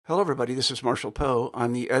Hello, everybody. This is Marshall Poe.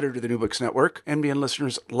 I'm the editor of the New Books Network. NBN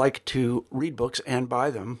listeners like to read books and buy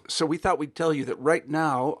them. So we thought we'd tell you that right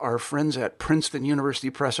now, our friends at Princeton University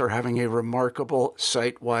Press are having a remarkable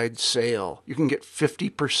site-wide sale. You can get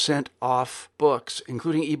 50% off books,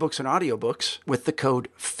 including ebooks and audiobooks, with the code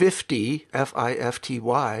 50,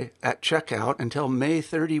 F-I-F-T-Y, at checkout until May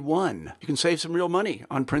 31. You can save some real money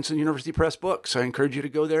on Princeton University Press books. I encourage you to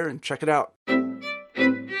go there and check it out.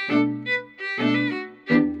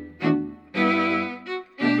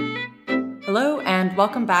 Hello, and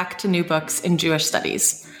welcome back to New Books in Jewish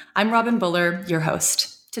Studies. I'm Robin Buller, your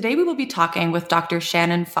host. Today we will be talking with Dr.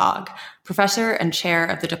 Shannon Fogg, professor and chair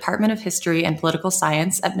of the Department of History and Political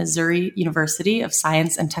Science at Missouri University of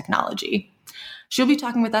Science and Technology. She'll be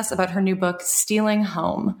talking with us about her new book, Stealing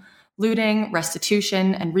Home: Looting,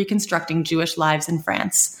 Restitution, and Reconstructing Jewish Lives in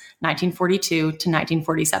France, 1942 to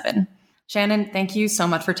 1947. Shannon, thank you so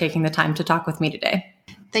much for taking the time to talk with me today.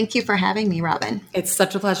 Thank you for having me, Robin. It's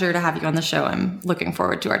such a pleasure to have you on the show. I'm looking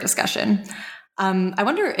forward to our discussion. I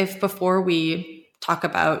wonder if before we talk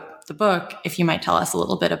about the book, if you might tell us a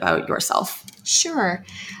little bit about yourself. Sure.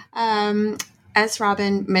 As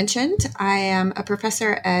Robin mentioned, I am a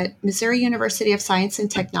professor at Missouri University of Science and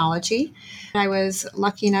Technology. I was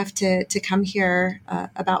lucky enough to come here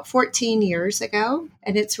about 14 years ago,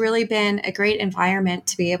 and it's really been a great environment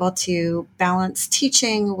to be able to balance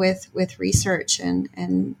teaching with research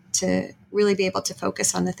and to really be able to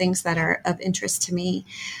focus on the things that are of interest to me.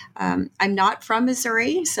 I'm not from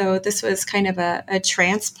Missouri, so this was kind of a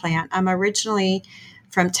transplant. I'm originally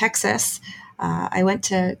from Texas. I went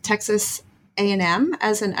to Texas A&M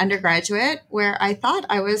as an undergraduate, where I thought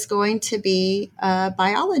I was going to be a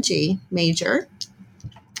biology major.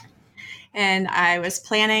 And I was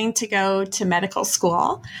planning to go to medical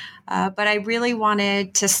school, but I really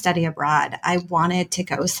wanted to study abroad. I wanted to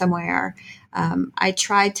go somewhere. I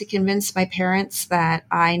tried to convince my parents that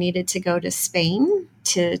I needed to go to Spain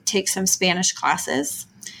to take some Spanish classes.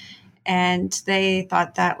 And they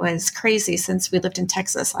thought that was crazy since we lived in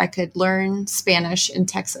Texas. I could learn Spanish in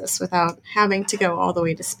Texas without having to go all the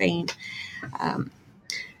way to Spain.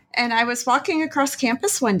 And I was walking across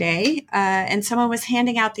campus one day, and someone was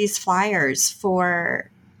handing out these flyers for,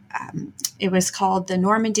 it was called the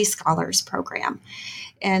Normandy Scholars Program.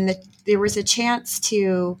 And there was a chance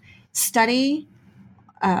to study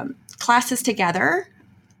classes together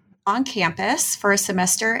on campus for a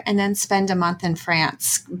semester and then spend a month in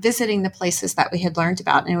France visiting the places that we had learned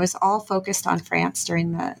about. And it was all focused on France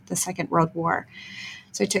during the Second World War.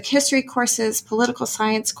 So I took history courses, political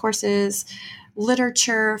science courses,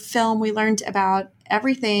 literature, film. We learned about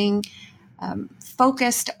everything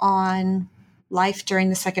focused on life during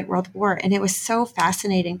the Second World War. And it was so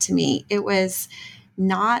fascinating to me. It was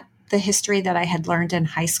not the history that I had learned in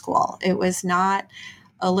high school. It was not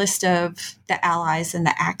a list of the Allies and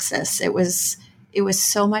the Axis. It was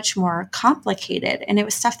so much more complicated, and it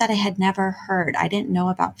was stuff that I had never heard. I didn't know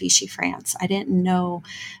about Vichy France. I didn't know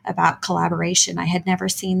about collaboration. I had never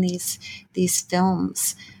seen these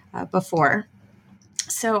films before.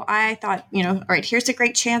 So I thought, all right, here's a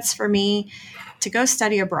great chance for me to go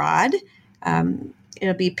study abroad.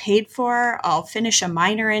 It'll be paid for. I'll finish a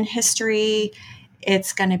minor in history.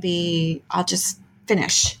 It's going to be, I'll just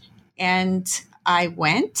finish. And I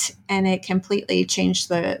went, and it completely changed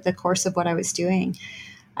the course of what I was doing.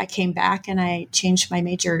 I came back and I changed my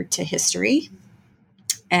major to history,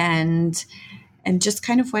 and just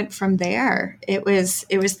kind of went from there. It was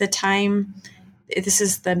the time. This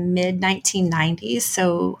is the mid 1990s,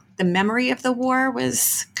 so the memory of the war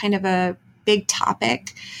was kind of a big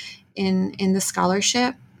topic in the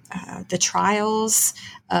scholarship. The trials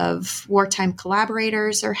of wartime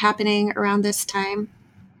collaborators are happening around this time.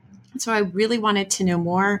 So I really wanted to know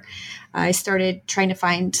more. I started trying to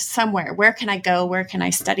find somewhere. Where can I go? Where can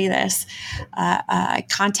I study this? I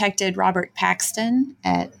contacted Robert Paxton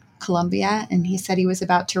at Columbia, and he said he was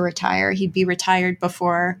about to retire. He'd be retired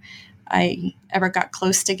before I ever got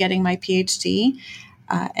close to getting my PhD.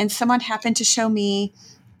 And someone happened to show me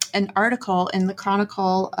an article in the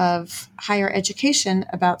Chronicle of Higher Education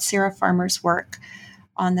about Sarah Farmer's work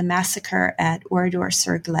on the massacre at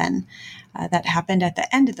Oradour-sur-Glane that happened at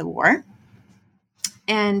the end of the war.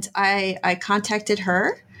 And I contacted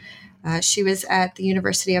her. She was at the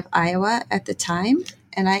University of Iowa at the time,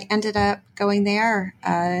 and I ended up going there.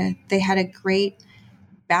 They had a great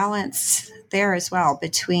balance there as well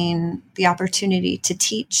between the opportunity to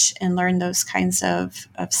teach and learn those kinds of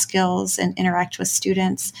skills and interact with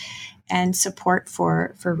students and support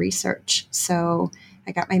for research. So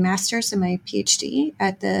I got my master's and my PhD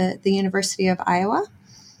at the University of Iowa.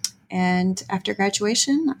 And after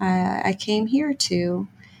graduation, I came here to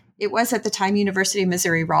It was at the time University of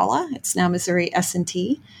Missouri-Rolla. It's now Missouri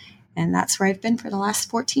S&T. And that's where I've been for the last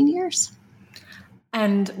 14 years.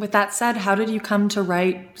 And with that said, how did you come to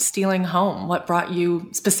write Stealing Home? What brought you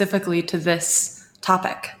specifically to this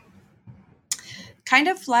topic? Kind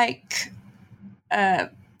of like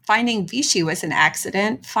finding Vichy was an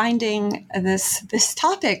accident. Finding this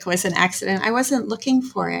topic was an accident. I wasn't looking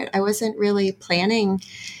for it. I wasn't really planning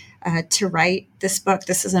to write this book.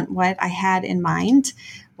 This isn't what I had in mind.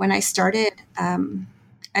 When I started,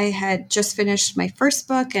 I had just finished my first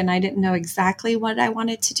book and I didn't know exactly what I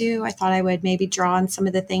wanted to do. I thought I would maybe draw on some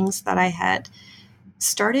of the things that I had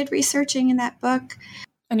started researching in that book.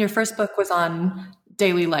 And your first book was on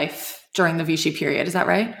daily life during the Vichy period, is that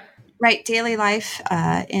right? Right, daily life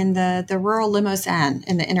in the rural Limousin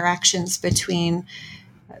and the interactions between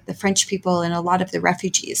the French people and a lot of the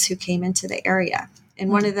refugees who came into the area. And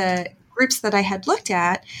one of the groups that I had looked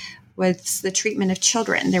at was the treatment of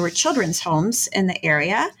children. There were children's homes in the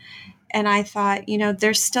area. And I thought,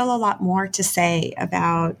 there's still a lot more to say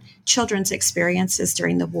about children's experiences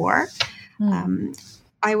during the war.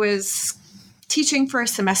 I was teaching for a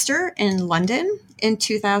semester in London in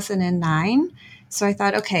 2009. So I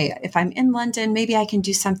thought, okay, if I'm in London, maybe I can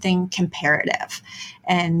do something comparative.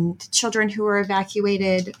 And children who were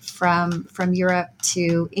evacuated from Europe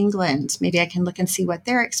to England, maybe I can look and see what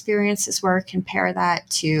their experiences were, compare that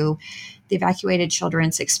to the evacuated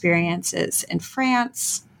children's experiences in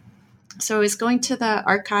France. So I was going to the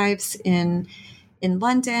archives in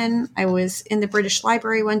London. I was in the British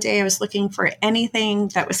Library one day. I was looking for anything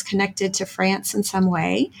that was connected to France in some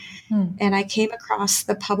way. And I came across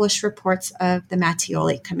the published reports of the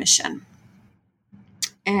Mattioli Commission.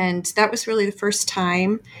 And that was really the first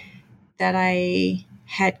time that I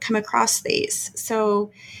had come across these.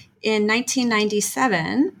 So in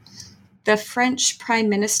 1997, the French Prime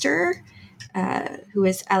Minister, who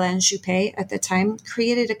was Alain Juppé at the time,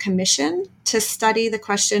 created a commission to study the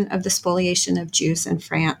question of the spoliation of Jews in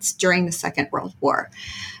France during the Second World War.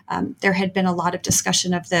 There had been a lot of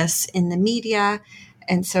discussion of this in the media,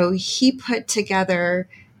 and so he put together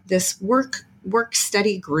this work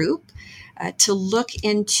study group to look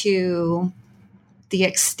into the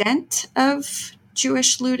extent of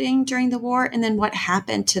Jewish looting during the war, and then what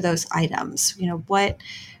happened to those items.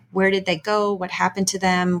 Where did they go? What happened to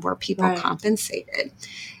them? Were people compensated?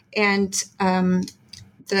 And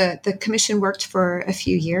the commission worked for a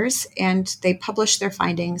few years, and they published their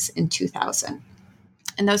findings in 2000.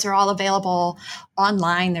 And those are all available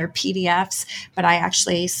online. They're PDFs, but I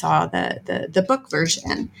actually saw the book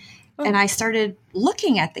version. Oh. And I started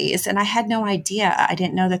looking at these, and I had no idea. I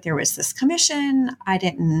didn't know that there was this commission. I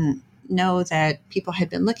didn't know that people had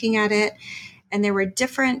been looking at it. And there were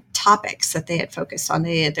different topics that they had focused on.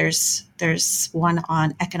 There's one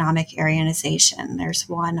on economic Aryanization. There's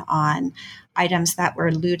one on items that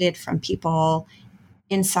were looted from people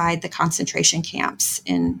inside the concentration camps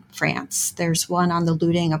in France. There's one on the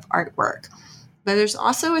looting of artwork. But there's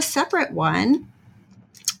also a separate one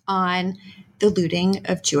on the looting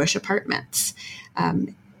of Jewish apartments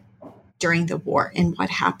during the war and what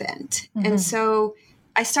happened. Mm-hmm. And so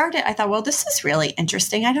I thought, well, this is really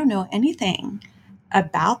interesting. I don't know anything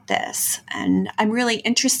about this. And I'm really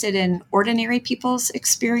interested in ordinary people's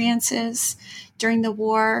experiences during the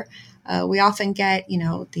war. We often get,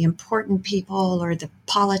 the important people or the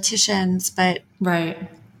politicians, but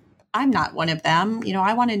I'm not one of them.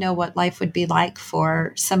 I want to know what life would be like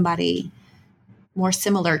for somebody more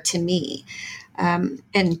similar to me. And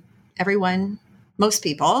most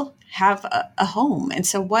people have a home. And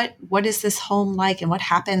so what is this home like, and what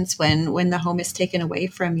happens when the home is taken away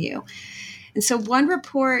from you? And so one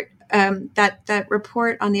report, that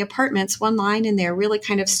report on the apartments, one line in there really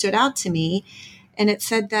kind of stood out to me. And it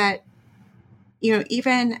said that,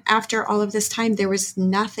 even after all of this time, there was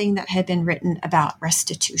nothing that had been written about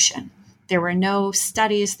restitution. There were no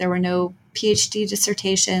studies. There were no PhD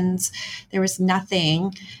dissertations. There was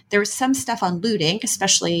nothing. There was some stuff on looting,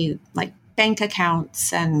 especially like bank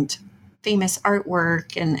accounts and famous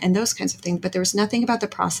artwork and those kinds of things. But there was nothing about the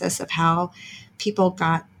process of how people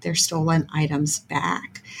got their stolen items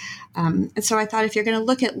back. And so I thought, if you're going to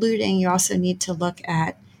look at looting, you also need to look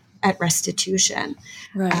at restitution.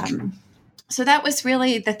 Right. So that was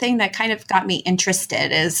really the thing that kind of got me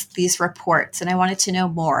interested, is these reports. And I wanted to know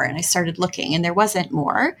more. And I started looking, and there wasn't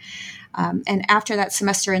more. And after that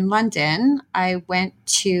semester in London, I went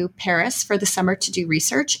to Paris for the summer to do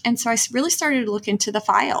research. And so I really started to look into the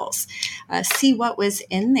files, see what was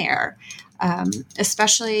in there,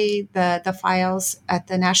 especially the files at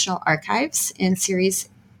the National Archives in series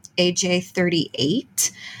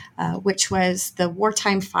AJ38. which was the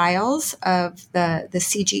wartime files of the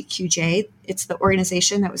CGQJ. It's the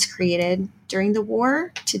organization that was created during the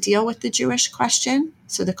war to deal with the Jewish question.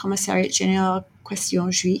 So the Commissariat Général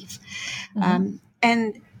Question Juive.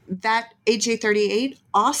 And that AJ38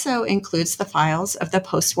 also includes the files of the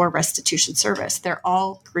post-war restitution service. They're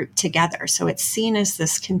all grouped together. So it's seen as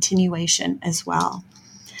this continuation as well.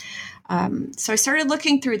 So I started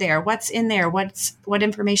looking through there. What's in there? What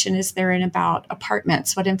information is there in about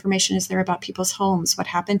apartments? What information is there about people's homes? What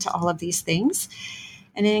happened to all of these things?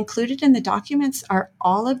 And included in the documents are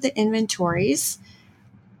all of the inventories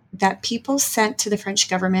that people sent to the French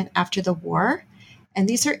government after the war. And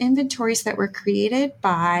these are inventories that were created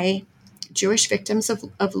by Jewish victims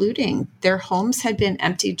of looting. Their homes had been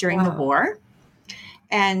emptied during the war.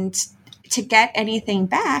 And to get anything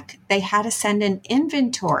back, they had to send an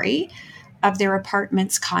inventory of their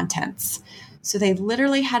apartment's contents. So they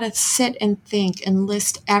literally had to sit and think and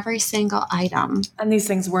list every single item. And these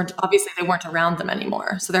things weren't around them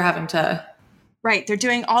anymore. So they're having to... Right. They're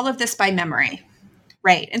doing all of this by memory.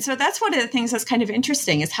 Right. And so that's one of the things that's kind of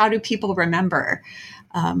interesting is how do people remember?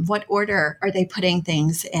 What order are they putting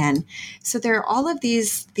things in? So there are all of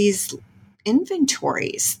these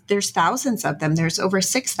inventories. There's thousands of them. There's over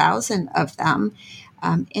 6,000 of them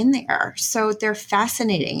in there. So they're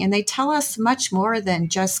fascinating. And they tell us much more than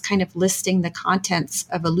just kind of listing the contents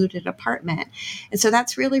of a looted apartment. And so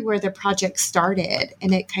that's really where the project started.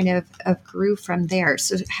 And it kind of grew from there.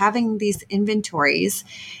 So having these inventories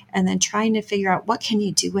and then trying to figure out what can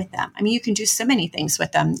you do with them. I mean, you can do so many things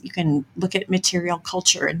with them. You can look at material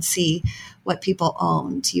culture and see what people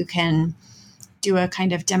owned. You can do a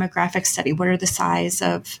kind of demographic study. What are the size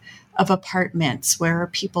of apartments? Where are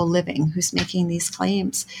people living? Who's making these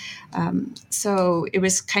claims? So it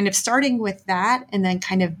was kind of starting with that and then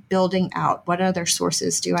kind of building out what other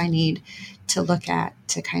sources do I need to look at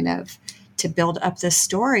to build up this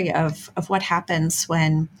story of what happens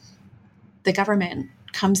when the government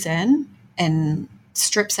comes in and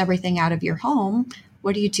strips everything out of your home.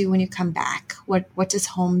 What do you do when you come back? What does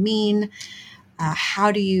home mean?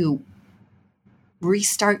 How do you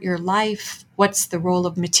restart your life? What's the role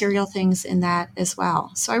of material things in that as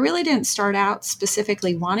well? So I really didn't start out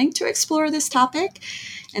specifically wanting to explore this topic,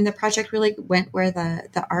 and the project really went where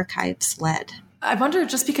the archives led. I wonder,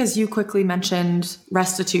 just because you quickly mentioned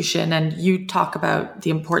restitution and you talk about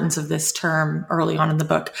the importance of this term early on in the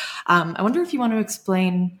book, I wonder if you want to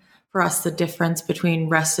explain for us the difference between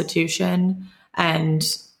restitution and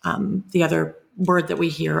the other word that we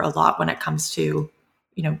hear a lot when it comes to,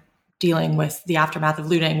 dealing with the aftermath of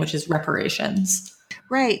looting, which is reparations.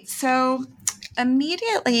 Right. So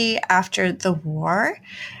immediately after the war,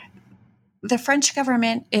 the French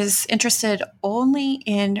government is interested only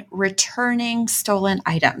in returning stolen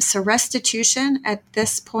items. So restitution at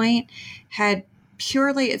this point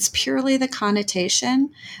it's purely the connotation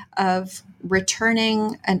of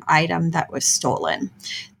returning an item that was stolen.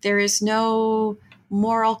 There is no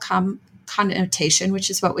moral connotation, which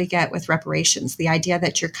is what we get with reparations, the idea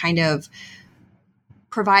that you're kind of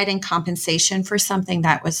providing compensation for something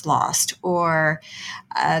that was lost, or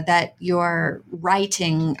that you're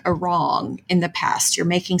righting a wrong in the past. You're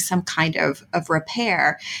making some kind of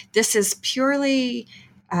repair. This is purely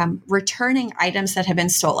returning items that have been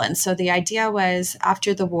stolen. So the idea was,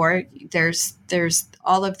 after the war, there's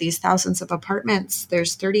all of these thousands of apartments.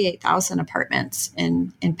 There's 38,000 apartments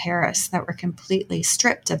in Paris that were completely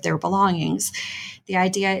stripped of their belongings. The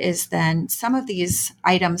idea is then some of these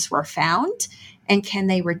items were found, and can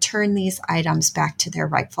they return these items back to their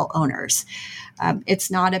rightful owners? It's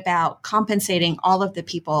not about compensating all of the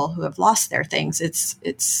people who have lost their things.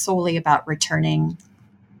 It's solely about returning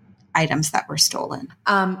items that were stolen.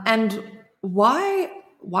 And why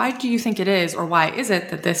do you think it is, or why is it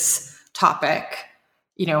that this topic,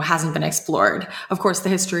 hasn't been explored? Of course, the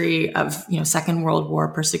history of, Second World War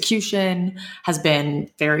persecution has been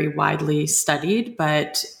very widely studied,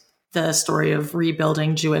 but the story of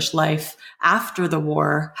rebuilding Jewish life after the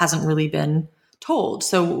war hasn't really been told.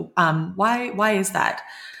 So why is that?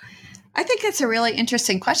 I think it's a really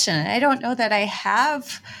interesting question. I don't know that I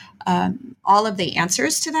have all of the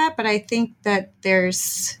answers to that, but I think that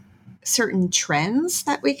there's certain trends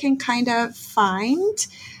that we can kind of find.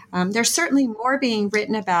 There's certainly more being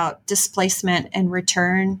written about displacement and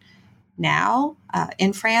return now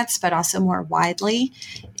in France, but also more widely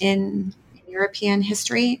in European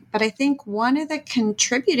history. But I think one of the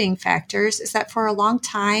contributing factors is that for a long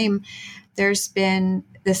time, there's been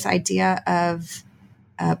this idea of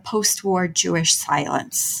post-war Jewish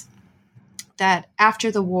silence, that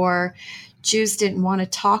after the war, Jews didn't want to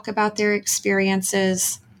talk about their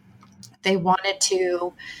experiences. They wanted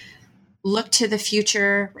to looked to the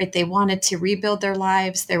future, right? They wanted to rebuild their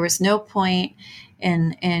lives. There was no point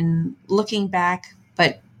in looking back,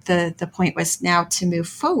 but the point was now to move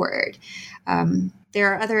forward.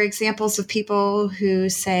 There are other examples of people who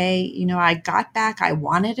say, I got back, I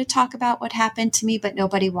wanted to talk about what happened to me, but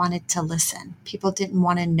nobody wanted to listen. People didn't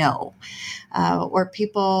want to know. Or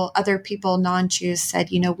other people, non-Jews said,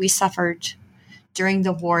 we suffered during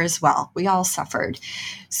the war as well. We all suffered.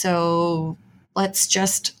 So let's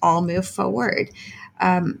just all move forward.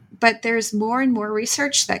 But there's more and more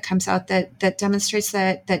research that comes out that demonstrates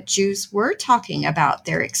that Jews were talking about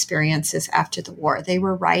their experiences after the war. They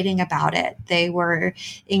were writing about it. They were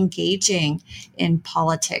engaging in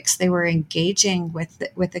politics. They were engaging with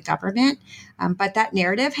the government. But that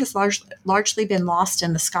narrative has largely been lost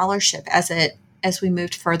in the scholarship as we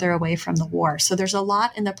moved further away from the war. So there's a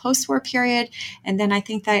lot in the post-war period. And then I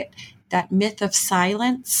think that myth of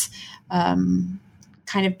silence kind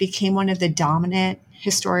of became one of the dominant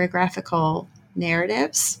historiographical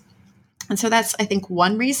narratives. And so that's, I think,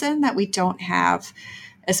 one reason that we don't have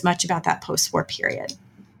as much about that post-war period.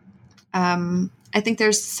 I think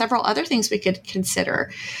there's several other things we could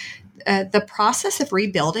consider. The process of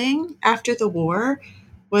rebuilding after the war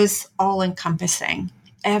was all-encompassing.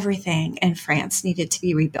 Everything in France needed to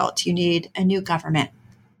be rebuilt. You need a new government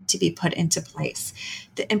to be put into place.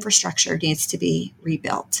 The infrastructure needs to be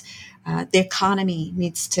rebuilt. The economy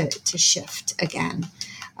needs to shift again.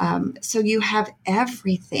 So you have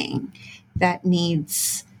everything that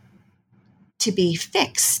needs to be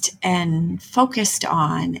fixed and focused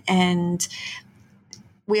on. And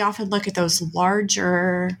we often look at those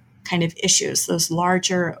larger kind of issues, those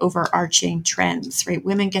larger overarching trends, right?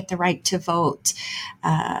 Women get the right to vote.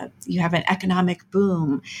 You have an economic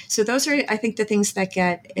boom. So those are, I think, the things that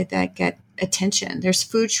get attention. There's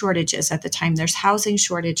food shortages at the time. There's housing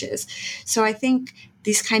shortages. So I think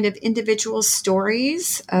these kind of individual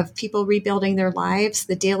stories of people rebuilding their lives,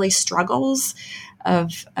 the daily struggles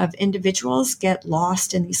of individuals get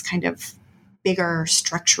lost in these kind of bigger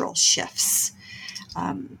structural shifts.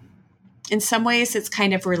 In some ways, it's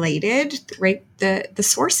kind of related, right? The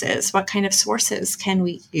sources, what kind of sources can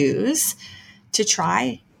we use to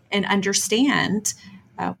try and understand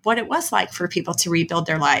what it was like for people to rebuild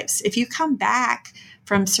their lives? If you come back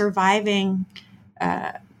from surviving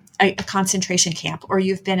a concentration camp, or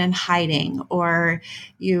you've been in hiding, or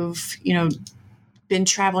you've, been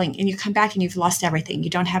traveling, and you come back and you've lost everything. You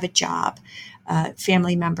don't have a job.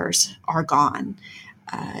 Family members are gone.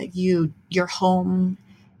 Your home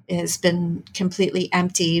has been completely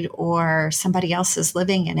emptied, or somebody else is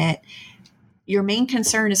living in it. Your main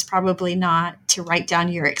concern is probably not to write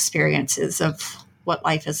down your experiences of what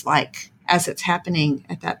life is like as it's happening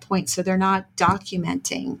at that point. So they're not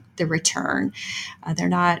documenting the return.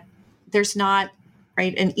 There's not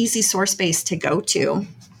right an easy source base to go to.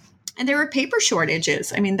 And there were paper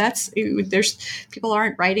shortages. I mean, people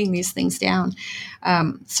aren't writing these things down.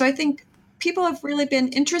 So I think people have really been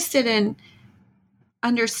interested in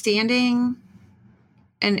understanding,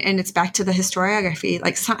 and it's back to the historiography,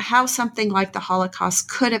 like how something like the Holocaust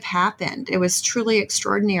could have happened. It was truly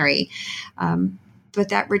extraordinary. But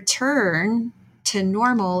that return to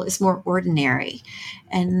normal is more ordinary.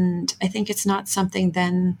 And I think it's not something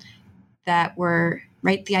then that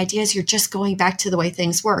right? The idea is you're just going back to the way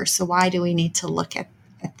things were. So why do we need to look at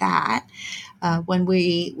that when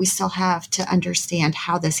we still have to understand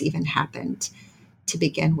how this even happened to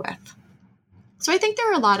begin with? So I think there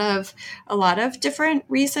are a lot of different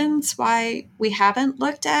reasons why we haven't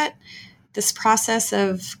looked at this process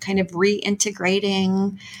of kind of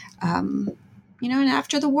reintegrating. And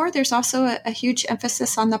after the war, there's also a huge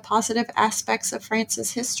emphasis on the positive aspects of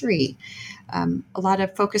France's history. A lot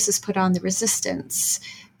of focus is put on the resistance.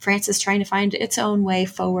 France is trying to find its own way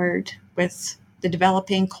forward with the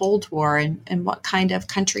developing Cold War and what kind of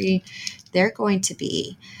country they're going to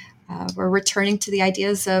be. We're returning to the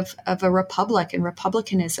ideas of a republic and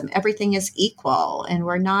republicanism. Everything is equal, and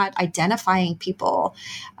we're not identifying people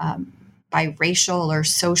by racial or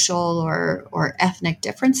social or ethnic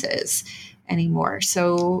differences anymore.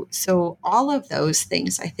 So all of those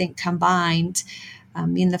things, I think, combined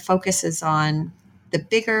mean the focus is on the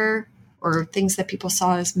bigger, or things that people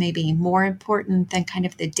saw as maybe more important than kind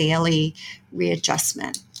of the daily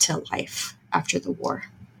readjustment to life after the war.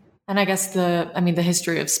 And I guess the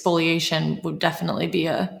history of spoliation would definitely be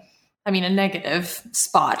a negative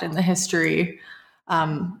spot in the history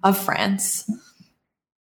of France.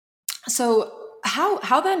 So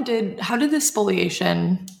how did the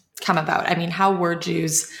spoliation come about? I mean, how were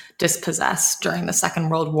Jews dispossessed during the Second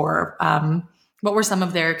World War? What were some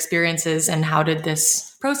of their experiences, and how did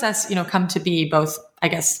this process, come to be, both, I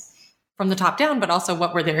guess, from the top down, but also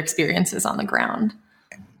what were their experiences on the ground?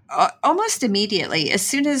 Almost immediately, as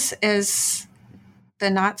soon as the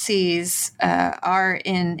Nazis are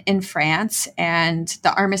in France and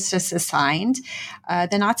the armistice is signed,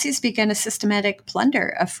 the Nazis begin a systematic plunder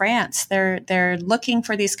of France. They're looking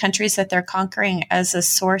for these countries that they're conquering as a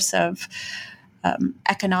source of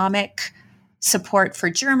economic support for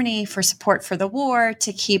Germany, for support for the war,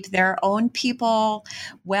 to keep their own people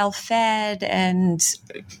well fed and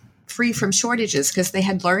free from shortages, because they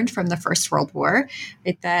had learned from the First World War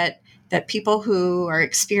that people who are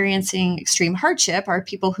experiencing extreme hardship are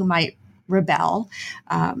people who might rebel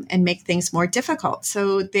and make things more difficult.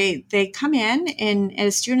 So they come in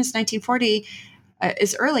as June as 1940.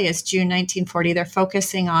 As early as June 1940, they're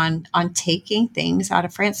focusing on taking things out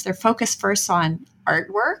of France. They're focused first on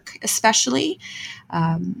artwork, especially,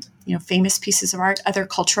 famous pieces of art, other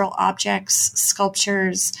cultural objects,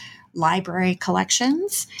 sculptures, library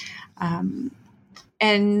collections,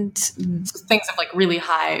 and things of like really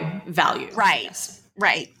high value.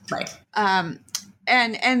 Right.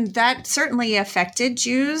 And that certainly affected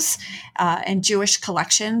Jews and Jewish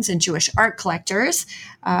collections and Jewish art collectors.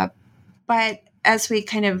 But as we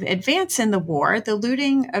kind of advance in the war, the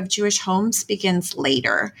looting of Jewish homes begins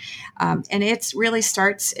later. And it really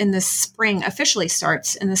starts in the spring, officially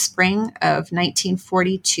starts in the spring of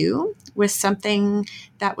 1942 with something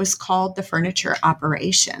that was called the furniture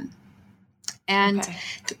operation. And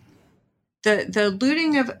the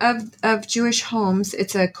looting of Jewish homes,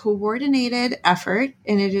 it's a coordinated effort,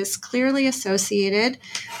 and it is clearly associated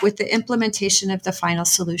with the implementation of the final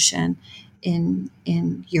solution in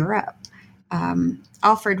Europe.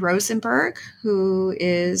 Alfred Rosenberg, who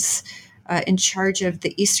is in charge of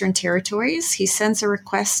the Eastern Territories, he sends a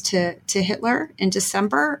request to Hitler in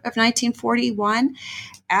December of 1941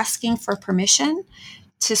 asking for permission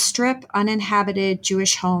to strip uninhabited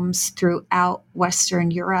Jewish homes throughout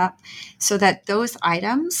Western Europe so that those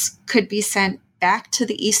items could be sent back to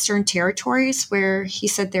the Eastern Territories, where he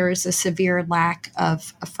said there is a severe lack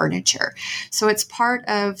of furniture. So it's part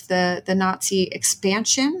of the Nazi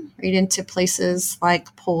expansion right into places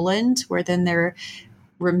like Poland, where then they're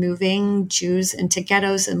removing Jews into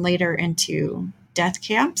ghettos and later into death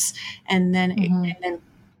camps, and then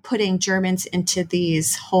putting Germans into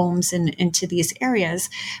these homes and into these areas,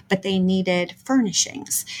 but they needed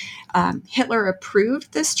furnishings. Hitler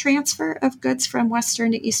approved this transfer of goods from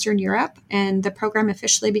Western to Eastern Europe, and the program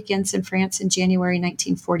officially begins in France in January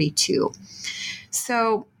 1942.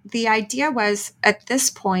 So the idea was, at this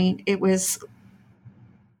point, it was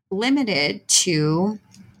limited to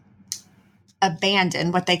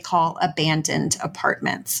what they call abandoned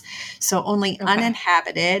apartments. So only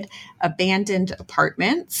uninhabited, abandoned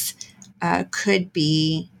apartments could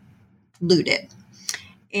be looted.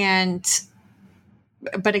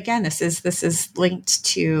 But again, this is linked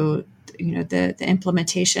to the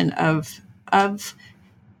implementation of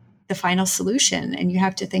the final solution, and you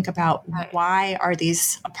have to think about why are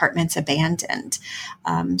these apartments abandoned.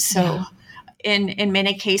 In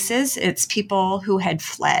many cases, it's people who had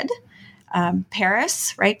fled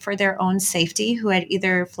Paris, right, for their own safety, who had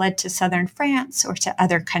either fled to southern France or to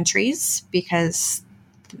other countries because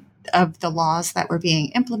of the laws that were being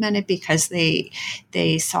implemented, because they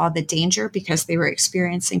saw the danger, because they were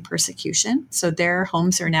experiencing persecution. So their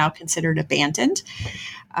homes are now considered abandoned.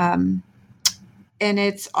 And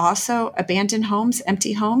it's also abandoned homes,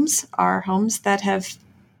 empty homes are homes that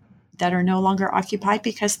are no longer occupied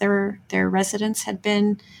because their residents had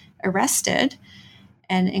been arrested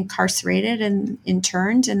and incarcerated and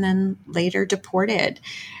interned and then later deported.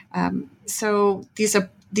 So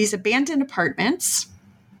these abandoned apartments,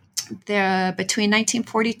 between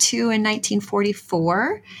 1942 and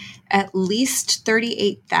 1944, at least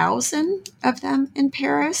 38,000 of them in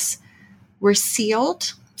Paris were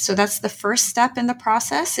sealed. So that's the first step in the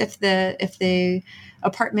process. If the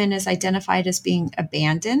apartment is identified as being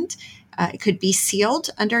abandoned, it could be sealed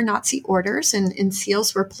under Nazi orders, and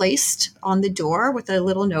seals were placed on the door with a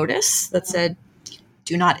little notice that said,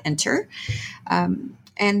 "Do not enter."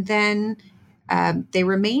 And then they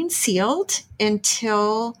remain sealed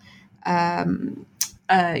until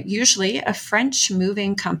usually a French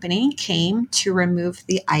moving company came to remove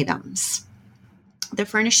the items. The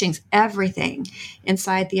furnishings, everything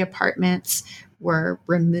inside the apartments were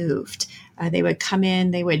removed. They would come in,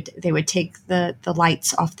 they would take the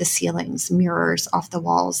lights off the ceilings, mirrors off the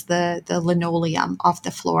walls, the linoleum off the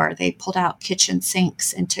floor. They pulled out kitchen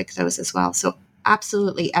sinks and took those as well. So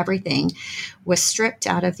absolutely everything was stripped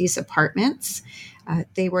out of these apartments.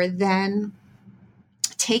 They were then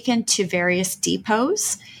taken to various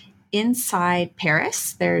depots inside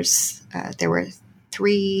Paris. There were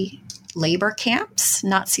three labor camps,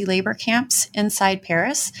 Nazi labor camps inside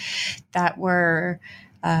Paris that were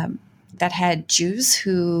that had Jews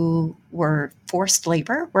who were forced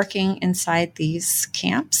labor working inside these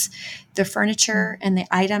camps. The furniture and the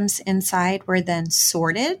items inside were then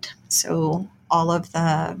sorted. So all of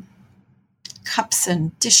the cups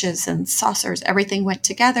and dishes and saucers, everything went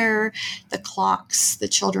together. The clocks, the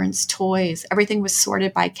children's toys, everything was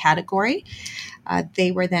sorted by category.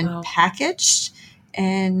 They were then packaged,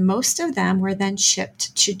 and most of them were then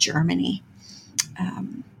shipped to Germany.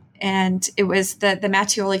 And it was the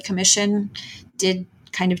Mattioli Commission did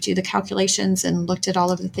kind of do the calculations and looked at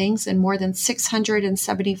all of the things, and more than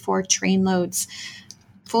 674 train loads,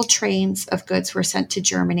 full trains of goods were sent to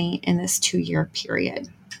Germany in this 2-year period.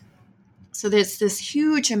 So there's this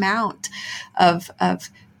huge amount of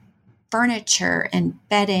furniture and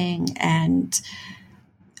bedding and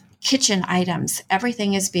kitchen items.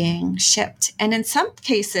 Everything is being shipped. And in some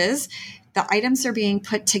cases, the items are being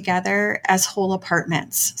put together as whole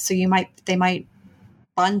apartments. So they might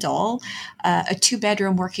bundle a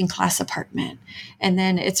 2-bedroom working class apartment, and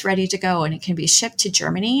then it's ready to go, and it can be shipped to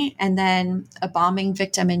Germany. And then a bombing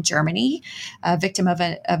victim in Germany, a victim of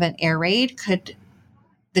an air raid,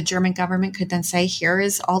 the German government could then say, here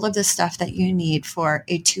is all of the stuff that you need for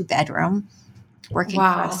a 2-bedroom working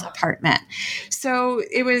class apartment. So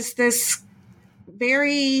it was this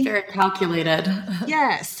very calculated.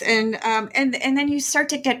 Yes. And then you start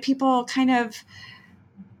to get people kind of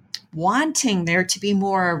wanting there to be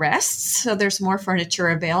more arrests. So there's more furniture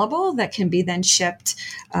available that can be then shipped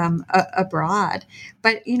abroad.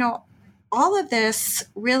 But, all of this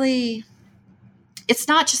really, it's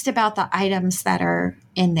not just about the items that are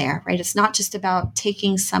in there, right? It's not just about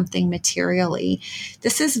taking something materially.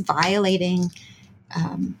 This is violating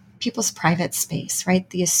people's private space, right?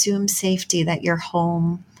 The assumed safety that your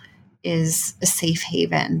home is a safe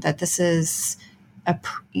haven, that this is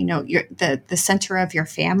the center of your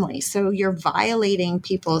family. So you're violating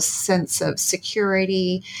people's sense of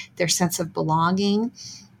security, their sense of belonging.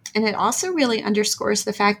 And it also really underscores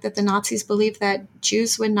the fact that the Nazis believed that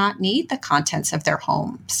Jews would not need the contents of their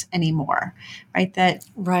homes anymore, right? That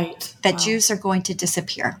Jews are going to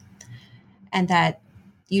disappear, and that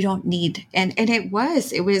you don't need, and it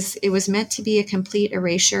was meant to be a complete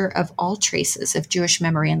erasure of all traces of Jewish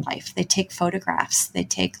memory and life. They take photographs, they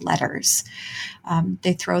take letters,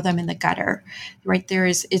 they throw them in the gutter, right?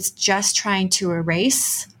 It's just trying to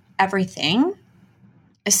erase everything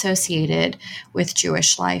associated with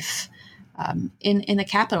Jewish life in the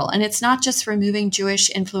capital. And it's not just removing Jewish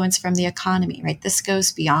influence from the economy, right? This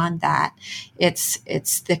goes beyond that.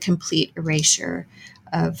 It's the complete erasure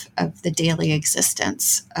of the daily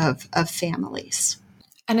existence of families.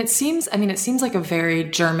 And it seems like a very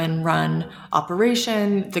German-run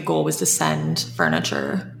operation. The goal was to send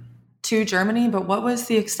furniture to Germany, but what was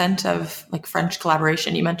the extent of French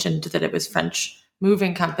collaboration? You mentioned that it was French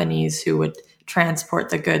moving companies who would transport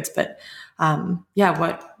the goods, but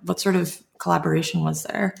what sort of collaboration was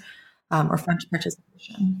there, or French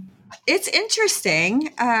participation? It's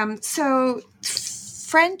interesting. So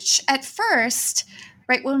French at first,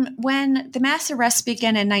 right, when the mass arrests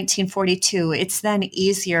begin in 1942, it's then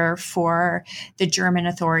easier for the German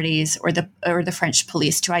authorities or the French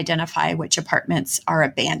police to identify which apartments are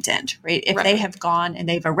abandoned, right? If they have gone and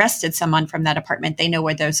they've arrested someone from that apartment, they know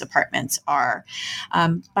where those apartments are.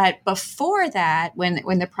 But before that,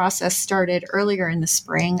 when the process started earlier in the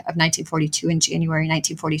spring of 1942, in January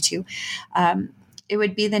 1942, it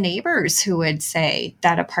would be the neighbors who would say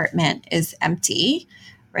that apartment is empty,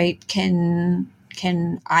 right? Can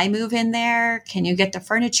I move in there? Can you get the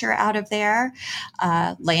furniture out of there?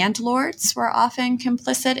 Landlords were often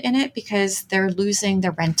complicit in it because they're losing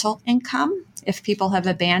the rental income if people have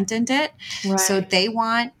abandoned it. Right. So they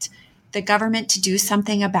want the government to do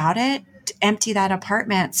something about it, to empty that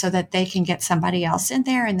apartment so that they can get somebody else in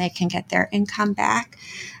there and they can get their income back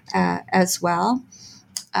as well.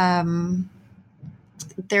 There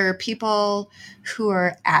are people who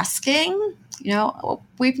are asking,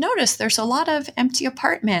 we've noticed there's a lot of empty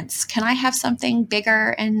apartments. Can I have something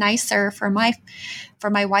bigger and nicer for my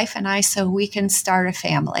wife and I so we can start a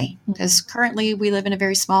family? Because currently we live in a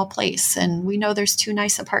very small place and we know there's 2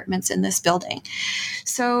 nice apartments in this building.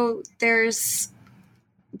 So there's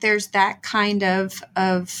that kind of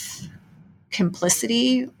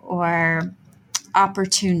complicity or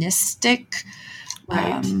opportunistic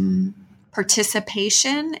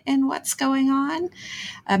participation in what's going on.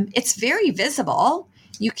 It's very visible.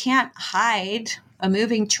 You can't hide a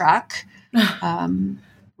moving truck,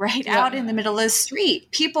 right out in the middle of the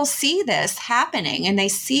street. People see this happening and they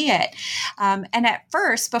see it. And at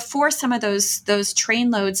first, before some of those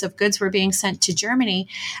train loads of goods were being sent to Germany,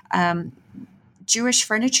 Jewish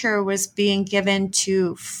furniture was being given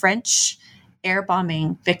to French air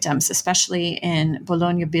bombing victims, especially in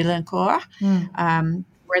Boulogne-Billancourt,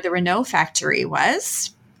 where the Renault factory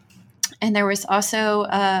was. And there was also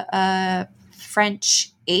a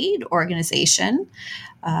French aid organization.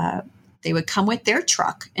 They would come with their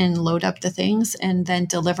truck and load up the things and then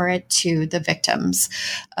deliver it to the victims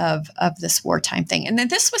of this wartime thing. And then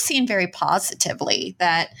this was seen very positively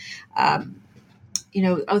that,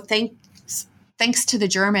 thanks to the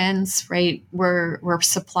Germans, right, we're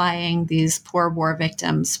supplying these poor war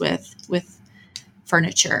victims with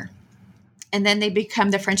furniture. And then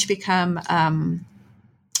the French become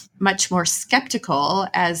much more skeptical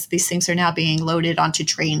as these things are now being loaded onto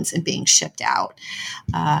trains and being shipped out.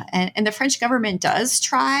 And the French government does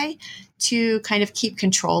try to kind of keep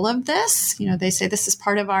control of this. They say this is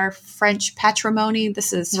part of our French patrimony.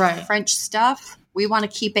 This is French stuff. We want to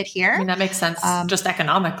keep it here. I mean, that makes sense just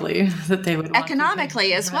economically that they would want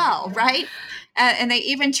economically as well, right? And they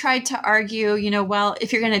even tried to argue, well,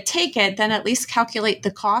 if you're going to take it, then at least calculate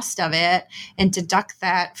the cost of it and deduct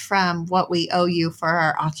that from what we owe you for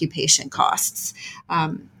our occupation costs.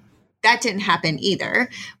 That didn't happen either.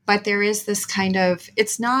 But there is this kind of,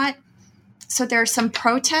 it's not, so there's some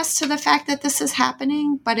protest to the fact that this is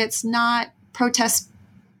happening, but it's not protest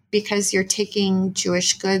because you're taking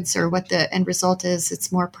Jewish goods or what the end result is.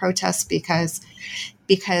 It's more protest because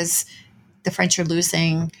the French are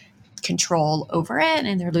losing control over it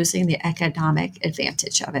and they're losing the economic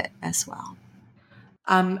advantage of it as well.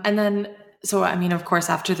 And then, of course,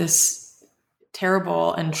 after this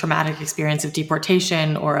terrible and traumatic experience of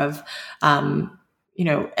deportation or of,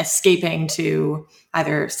 escaping to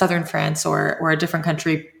either southern France or a different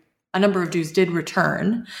country, a number of Jews did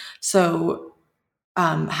return. So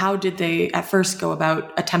how did they at first go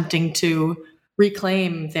about attempting to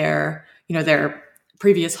reclaim their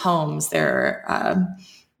previous homes, their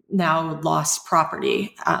now lost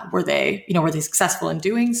property? Were they successful in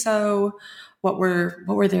doing so? What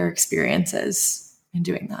were their experiences in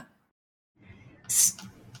doing that?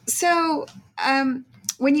 So,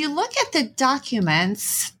 when you look at the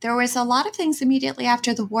documents, there was a lot of things immediately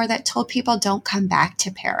after the war that told people don't come back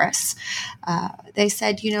to Paris. They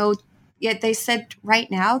said, they said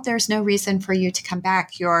right now there's no reason for you to come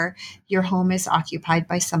back. Your home is occupied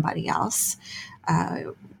by somebody else.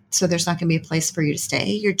 So there's not going to be a place for you to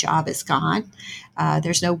stay. Your job is gone.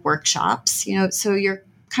 There's no workshops, so you're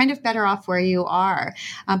kind of better off where you are.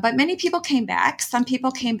 But many people came back. Some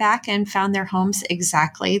people came back and found their homes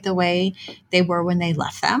exactly the way they were when they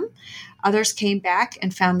left them. Others came back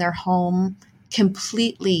and found their home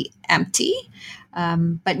completely empty,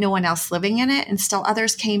 but no one else living in it. And still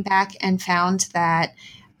others came back and found that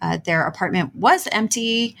their apartment was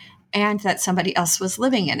empty and that somebody else was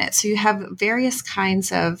living in it. So you have various kinds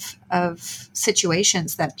of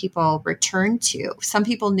situations that people return to. Some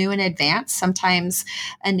people knew in advance. Sometimes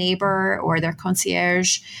a neighbor or their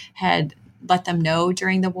concierge had let them know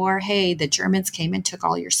during the war, hey, the Germans came and took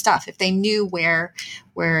all your stuff, if they knew where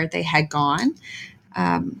they had gone.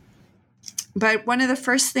 But one of the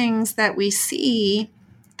first things that we see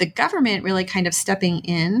the government really kind of stepping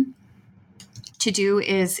in to do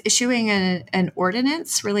is issuing an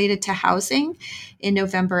ordinance related to housing in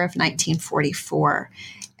November of 1944.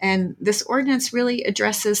 And this ordinance really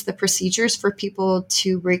addresses the procedures for people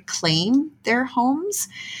to reclaim their homes.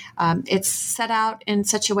 It's set out in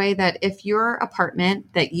such a way that if your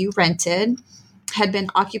apartment that you rented had been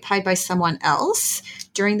occupied by someone else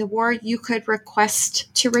during the war, you could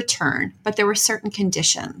request to return, but there were certain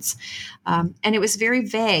conditions. And it was very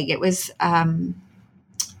vague. It was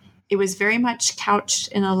very much couched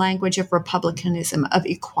in a language of republicanism, of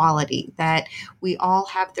equality, that we all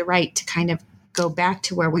have the right to kind of go back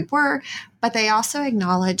to where we were. But they also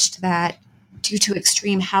acknowledged that due to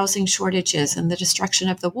extreme housing shortages and the destruction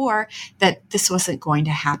of the war, that this wasn't going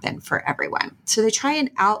to happen for everyone. So they try and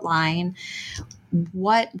outline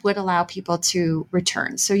what would allow people to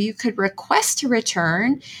return. So you could request to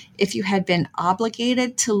return if you had been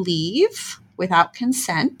obligated to leave without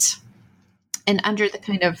consent and under the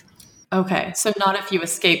kind of... Okay, so not if you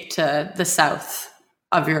escape to the south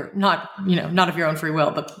of not of your own free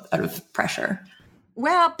will, but out of pressure.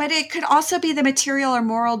 Well, but it could also be the material or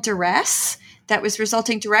moral duress that was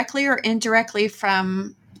resulting directly or indirectly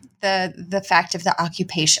from the fact of the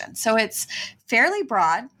occupation. So it's fairly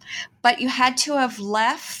broad, but you had to have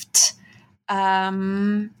left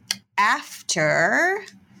after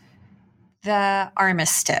the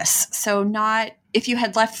armistice. So not if you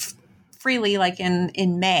had left freely, like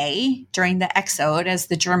in May during the Exode as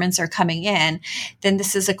the Germans are coming in, then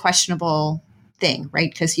this is a questionable thing,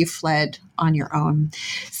 right? Because you fled on your own.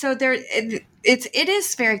 So it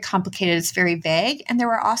is very complicated. It's very vague. And there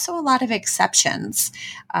were also a lot of exceptions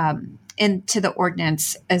into the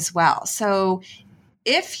ordinance as well. So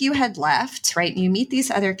if you had left, right, you meet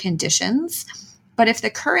these other conditions, but if the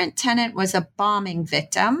current tenant was a bombing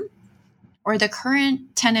victim, or the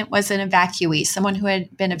current tenant was an evacuee, someone who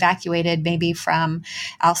had been evacuated maybe from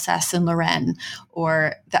Alsace and Lorraine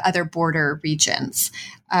or the other border regions.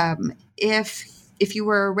 If you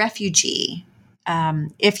were a refugee,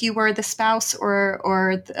 if you were the spouse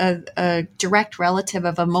or a direct relative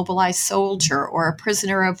of a mobilized soldier or a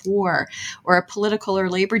prisoner of war or a political or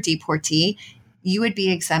labor deportee, you would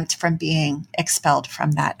be exempt from being expelled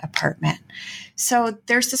from that apartment. So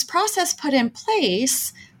there's this process put in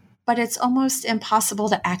place, but it's almost impossible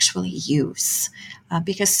to actually use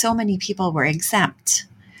because so many people were exempt.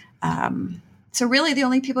 So really the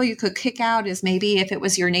only people you could kick out is maybe if it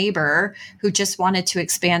was your neighbor who just wanted to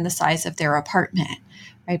expand the size of their apartment,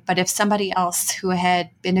 right? But if somebody else who had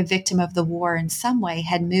been a victim of the war in some way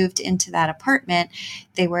had moved into that apartment,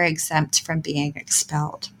 they were exempt from being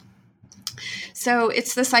expelled. So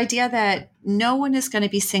it's this idea that no one is going to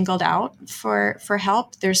be singled out for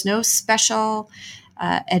help. There's no special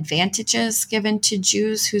advantages given to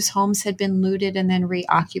Jews whose homes had been looted and then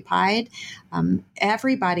reoccupied.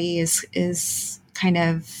 Everybody is kind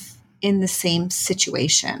of in the same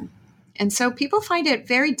situation. And so people find it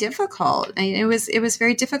very difficult. I mean, it was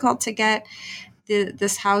very difficult to get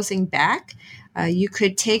this housing back. You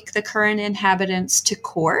could take the current inhabitants to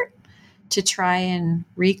court to try and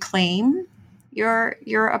reclaim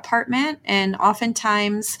your apartment. And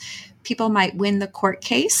oftentimes people might win the court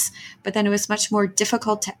case, but then it was much more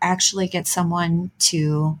difficult to actually get someone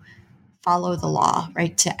to follow the law,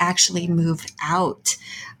 right? To actually move out.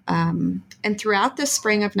 And throughout the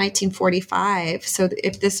spring of 1945, so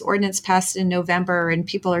if this ordinance passed in November and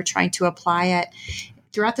people are trying to apply it,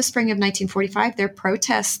 throughout the spring of 1945, there are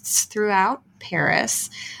protests throughout Paris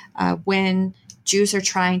when Jews are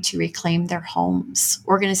trying to reclaim their homes.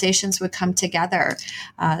 Organizations would come together.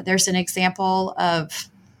 There's an example of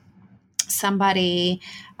somebody,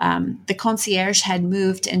 the concierge had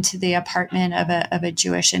moved into the apartment of a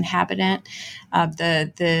Jewish inhabitant.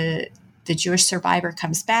 The Jewish survivor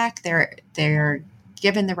comes back. They're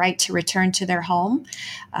given the right to return to their home.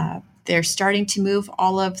 They're starting to move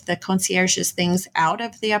all of the concierge's things out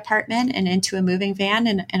of the apartment and into a moving van,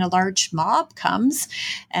 and a large mob comes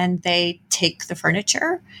and they take the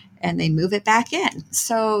furniture and they move it back in.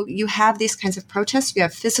 So you have these kinds of protests. You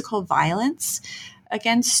have physical violence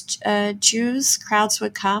against Jews. Crowds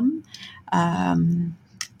would come.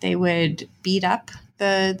 They would beat up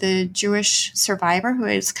the Jewish survivor who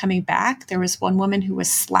is coming back. There was one woman who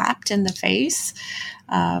was slapped in the face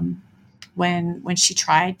when she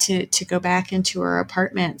tried to go back into her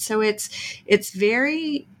apartment. So it's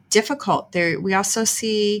very difficult. There we also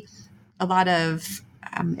see a lot of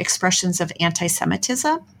expressions of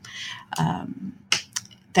anti-Semitism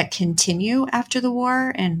that continue after the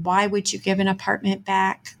war. And why would you give an apartment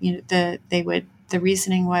back? You know, the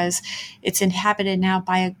reasoning was it's inhabited now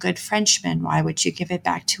by a good Frenchman. Why would you give it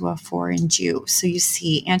back to a foreign Jew? So you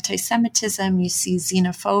see anti-Semitism, you see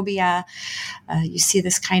xenophobia, you see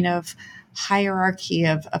this kind of hierarchy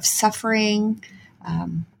of suffering.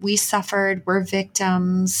 We suffered, we're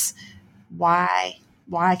victims. Why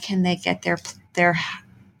can they get their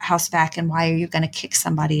house back, and why are you going to kick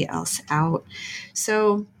somebody else out?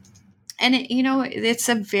 So, and it's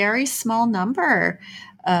a very small number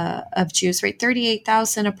of Jews, right?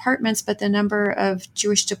 38,000 apartments, but the number of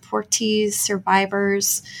Jewish deportees,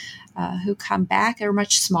 survivors who come back are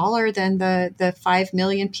much smaller than the 5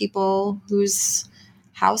 million people whose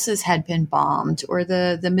houses had been bombed, or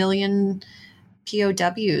the million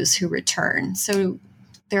POWs who return. So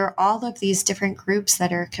there are all of these different groups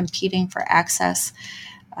that are competing for access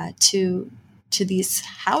to these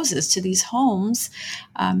houses, to these homes.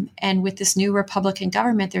 And with this new Republican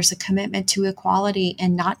government, there's a commitment to equality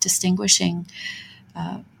and not distinguishing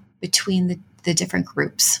between the different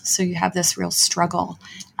groups. So you have this real struggle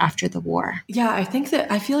after the war. Yeah,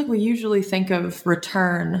 I feel like we usually think of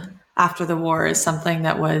return after the war as something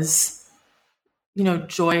that was,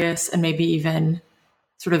 joyous and maybe even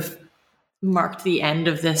sort of marked the end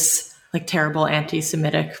of this like terrible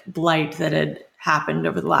anti-Semitic blight that had happened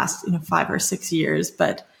over the last 5 or 6 years.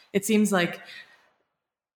 But it seems like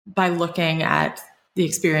by looking at the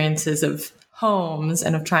experiences of homes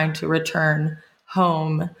and of trying to return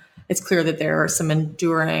home, it's clear that there are some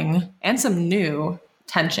enduring and some new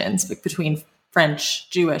tensions between French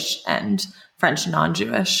Jewish and French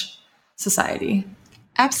non-Jewish society.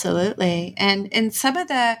 Absolutely. And in some of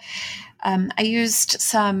the, I used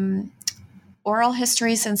some oral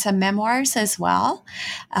histories and some memoirs as well.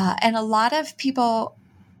 And a lot of people,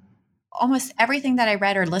 almost everything that I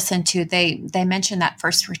read or listened to, they mentioned that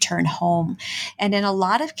first return home. And in a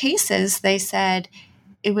lot of cases, they said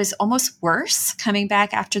it was almost worse coming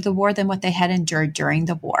back after the war than what they had endured during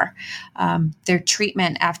the war. Their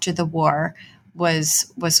treatment after the war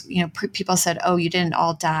was people said, oh, you didn't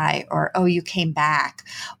all die, or oh, you came back,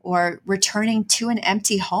 or returning to an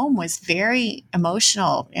empty home was very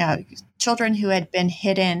emotional. Children who had been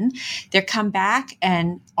hidden, they come back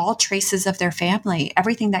and all traces of their family,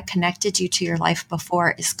 everything that connected you to your life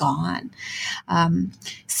before is gone.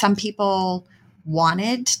 Some people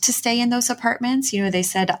wanted to stay in those apartments. They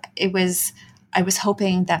said I was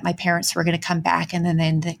hoping that my parents were going to come back and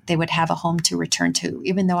then they would have a home to return to,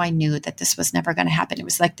 even though I knew that this was never going to happen. It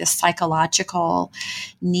was like this psychological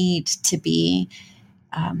need to be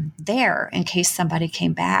there in case somebody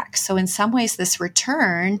came back. So in some ways, this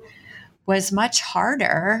return was much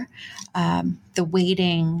harder. The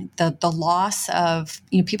waiting, the loss of,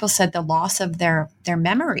 people said the loss of their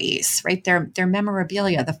memories, right? Their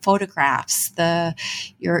memorabilia, the photographs, the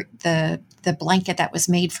blanket that was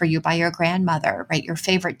made for you by your grandmother, right? Your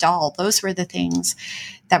favorite doll. Those were the things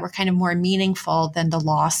that were kind of more meaningful than the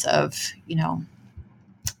loss of,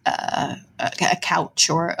 a couch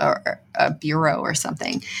or a bureau or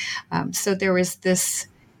something. So there was this,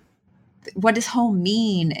 what does home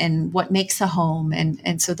mean and what makes a home?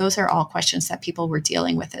 And so those are all questions that people were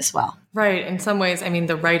dealing with as well. Right. In some ways,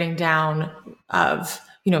 the writing down of,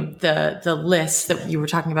 the list that you were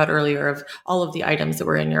talking about earlier of all of the items that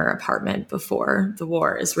were in your apartment before the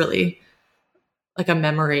war is really like a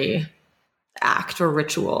memory act or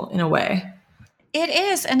ritual in a way. It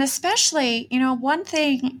is. And especially, one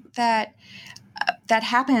thing that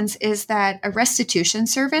happens is that a restitution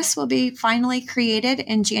service will be finally created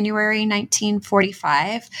in January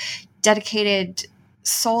 1945, dedicated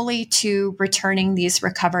solely to returning these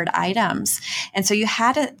recovered items. And so you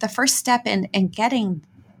had the first step in getting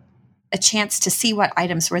a chance to see what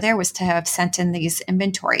items were there was to have sent in these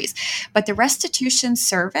inventories. But the restitution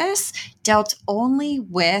service dealt only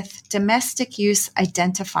with domestic use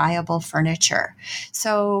identifiable furniture.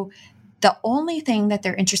 So the only thing that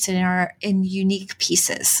they're interested in are in unique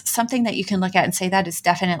pieces, something that you can look at and say that is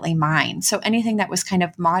definitely mine. So anything that was kind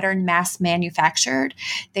of modern, mass manufactured,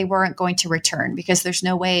 they weren't going to return, because there's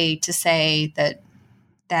no way to say that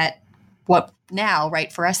what now,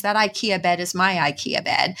 right? For us, that IKEA bed is my IKEA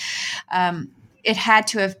bed. It had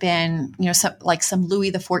to have been, some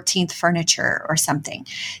Louis XIV furniture or something.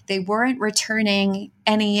 They weren't returning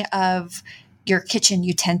any of your kitchen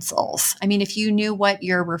utensils. If you knew what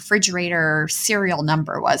your refrigerator serial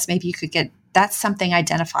number was, maybe you could get, that's something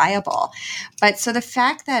identifiable. But so the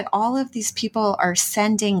fact that all of these people are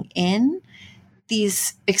sending in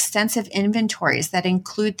these extensive inventories that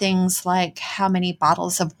include things like how many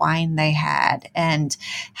bottles of wine they had and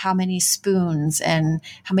how many spoons and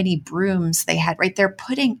how many brooms they had, right? They're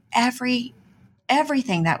putting everything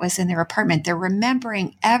that was in their apartment. They're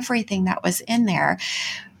remembering everything that was in there,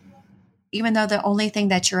 even though the only thing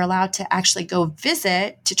that you're allowed to actually go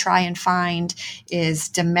visit to try and find is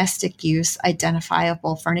domestic use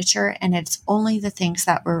identifiable furniture. And it's only the things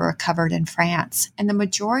that were recovered in France. And the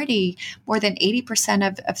majority, more than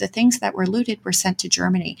 80% of the things that were looted were sent to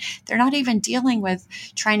Germany. They're not even dealing with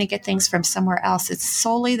trying to get things from somewhere else. It's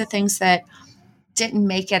solely the things that didn't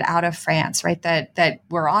make it out of France, right? That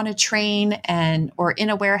were on a train or in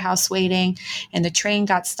a warehouse waiting, and the train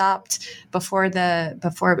got stopped before it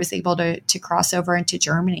was able to cross over into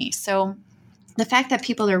Germany. So the fact that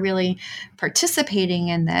people are really participating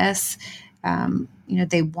in this,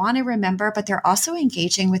 they want to remember, but they're also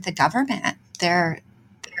engaging with the government. They're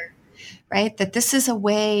right, that this is a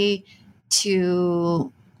way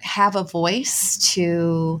to have a voice,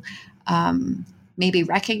 to maybe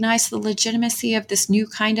recognize the legitimacy of this new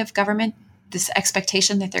kind of government, this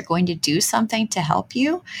expectation that they're going to do something to help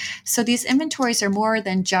you. So these inventories are more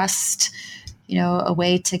than just, a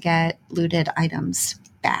way to get looted items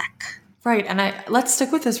back. Right. And let's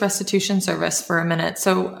stick with this restitution service for a minute.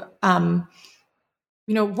 So,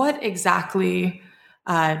 what exactly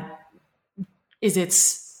is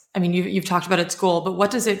its, you've talked about its goal, but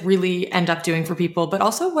what does it really end up doing for people? But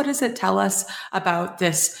also, what does it tell us about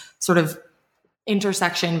this sort of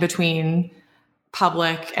intersection between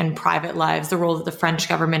public and private lives, the role that the French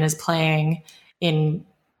government is playing in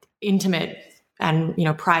intimate and,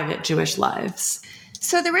 private Jewish lives?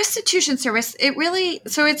 So the Restitution Service,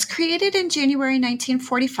 it's created in January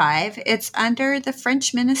 1945. It's under the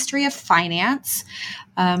French Ministry of Finance.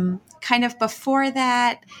 Kind of before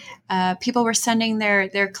that, people were sending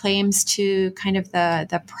their claims to kind of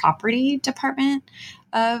the property department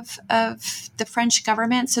of the French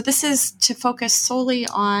government. So this is to focus solely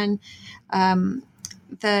on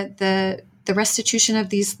the restitution of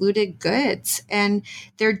these looted goods, and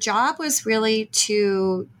their job was really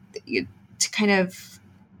to kind of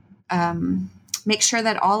make sure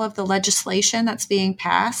that all of the legislation that's being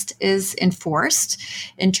passed is enforced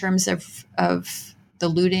in terms of the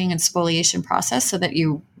looting and spoliation process, so that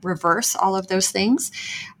you reverse all of those things.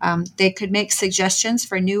 They could make suggestions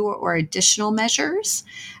for new or additional measures.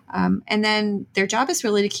 And then their job is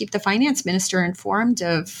really to keep the finance minister informed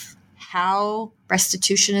of how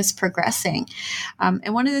restitution is progressing.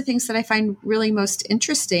 And one of the things that I find really most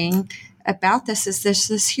interesting about this is there's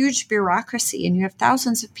this huge bureaucracy, and you have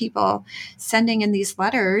thousands of people sending in these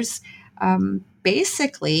letters.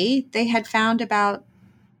 Basically, they had found about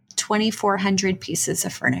 2,400 pieces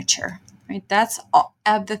of furniture. Right, that's all,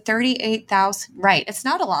 of the 38,000. Right, it's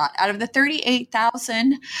not a lot. Out of the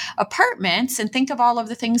 38,000 apartments, and think of all of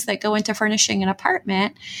the things that go into furnishing an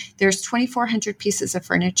apartment, there's 2,400 pieces of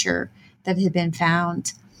furniture that had been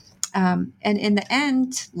found. And in the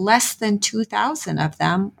end, less than 2,000 of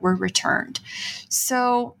them were returned.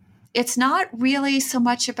 So it's not really so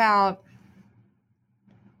much about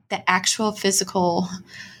the actual physical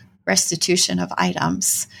restitution of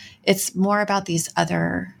items. It's more about these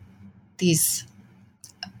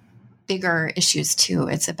bigger issues too.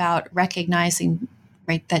 It's about recognizing,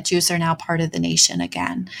 right, that Jews are now part of the nation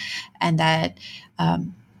again, and that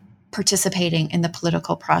participating in the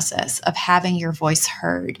political process, of having your voice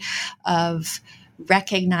heard, of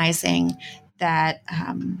recognizing that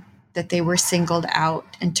that they were singled out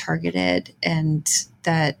and targeted, and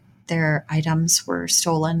that their items were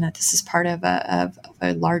stolen, that this is part of a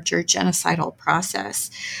larger genocidal process.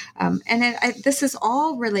 This is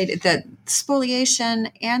all related. The spoliation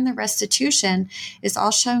and the restitution is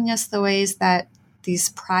all showing us the ways that these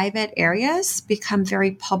private areas become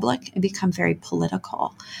very public and become very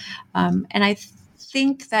political. And I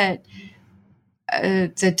think that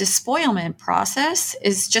the despoilment process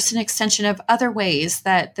is just an extension of other ways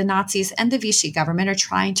that the Nazis and the Vichy government are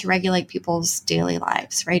trying to regulate people's daily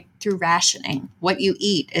lives, right? Through rationing. What you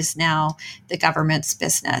eat is now the government's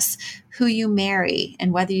business. Who you marry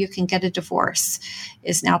and whether you can get a divorce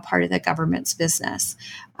is now part of the government's business.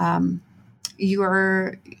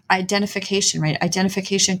 Your identification, right?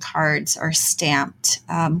 Identification cards are stamped,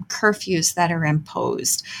 curfews that are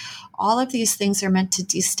imposed. All of these things are meant to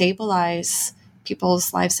destabilize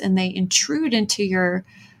people's lives, and they intrude into your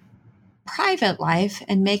private life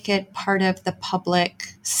and make it part of the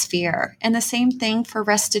public sphere. And the same thing for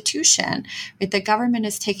restitution, right? The government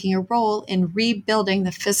is taking a role in rebuilding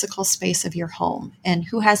the physical space of your home, and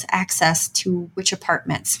who has access to which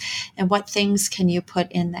apartments, and what things can you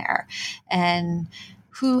put in there, and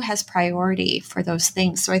who has priority for those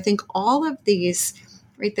things. So I think all of these,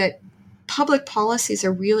 right, that public policies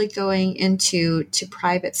are really going into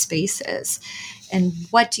private spaces. And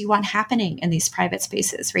what do you want happening in these private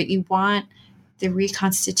spaces, right? You want the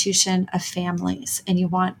reconstitution of families, and you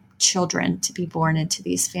want children to be born into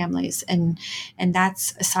these families. And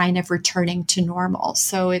that's a sign of returning to normal.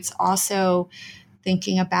 So it's also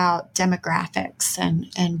thinking about demographics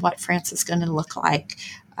and what France is going to look like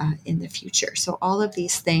in the future. So all of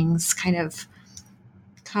these things kind of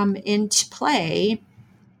come into play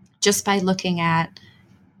just by looking at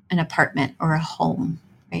an apartment or a home,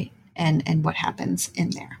 right? And what happens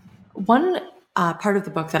in there. One part of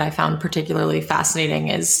the book that I found particularly fascinating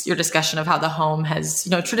is your discussion of how the home has,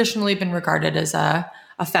 traditionally been regarded as a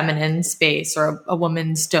feminine space or a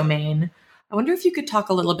woman's domain. I wonder if you could talk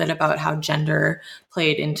a little bit about how gender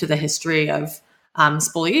played into the history of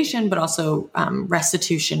spoliation, but also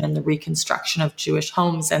restitution and the reconstruction of Jewish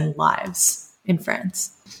homes and lives in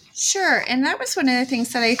France. Sure. And that was one of the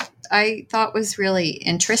things that I thought was really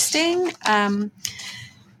interesting.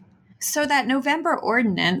 So that November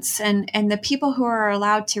ordinance and the people who are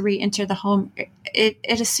allowed to re-enter the home, it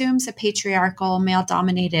assumes a patriarchal,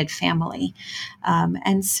 male-dominated family.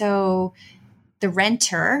 And so the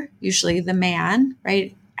renter, usually the man,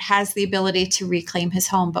 right, has the ability to reclaim his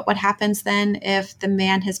home. But what happens then if the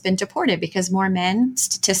man has been deported? Because more men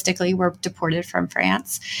statistically were deported from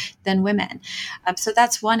France than women. So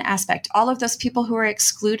that's one aspect. All of those people who are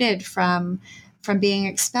excluded from being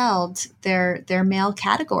expelled, they're male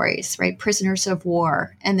categories, right? Prisoners of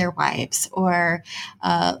war and their wives, or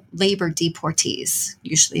labor deportees,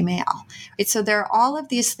 usually male. Right? So there are all of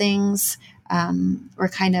these things or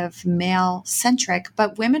kind of male centric,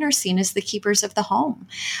 but women are seen as the keepers of the home.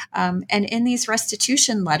 And in these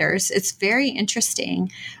restitution letters, it's very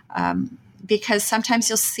interesting because sometimes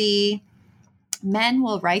you'll see men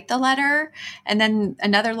will write the letter, and then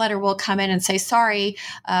another letter will come in and say, sorry,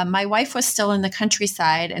 my wife was still in the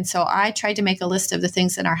countryside, and so I tried to make a list of the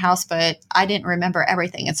things in our house, but I didn't remember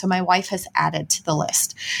everything, and so my wife has added to the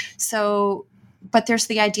list. So, but there's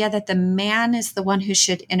the idea that the man is the one who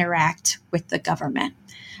should interact with the government.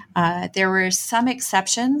 There were some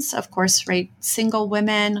exceptions, of course, right? Single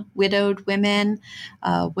women, widowed women,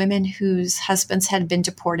 women whose husbands had been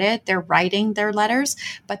deported. They're writing their letters,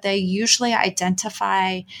 but they usually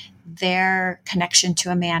identify their connection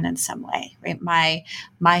to a man in some way, right? My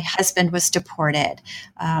husband was deported.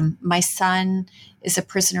 My son is a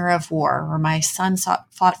prisoner of war, or my son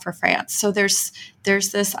fought for France. So there's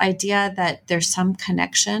this idea that there's some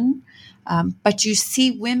connection. But you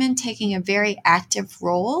see women taking a very active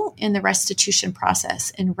role in the restitution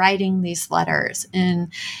process, in writing these letters,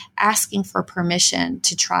 in asking for permission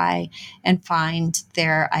to try and find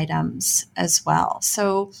their items as well.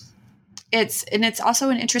 So it's also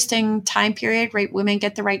an interesting time period, right? Women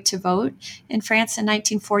get the right to vote in France in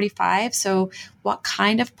 1945. So what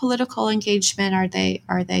kind of political engagement are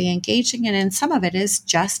they engaging in? And some of it is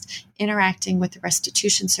just interacting with the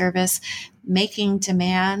restitution service, making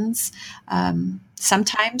demands.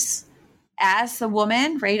 Sometimes as a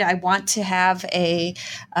woman, right, I want to have a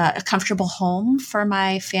comfortable home for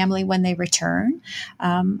my family when they return.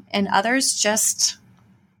 And others just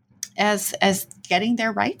as getting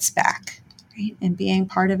their rights back, right, and being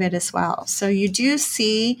part of it as well. So you do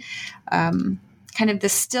see kind of the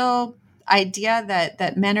still idea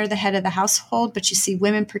that men are the head of the household, but you see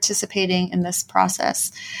women participating in this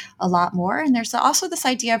process a lot more. And there's also this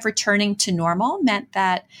idea of returning to normal meant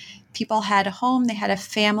that people had a home, they had a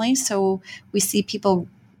family. So we see people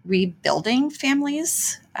rebuilding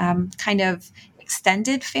families, kind of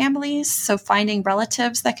extended families. So finding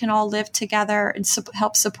relatives that can all live together and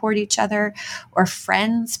help support each other, or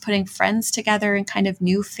friends, putting friends together in kind of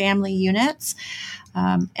new family units,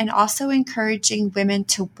 and also encouraging women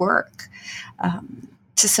to work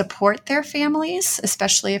to support their families,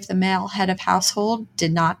 especially if the male head of household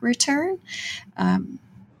did not return. And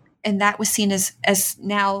that was seen as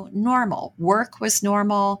now normal. Work was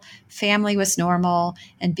normal, family was normal,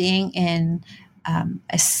 and being in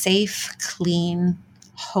a safe, clean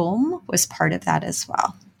home was part of that as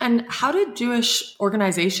well. And how did Jewish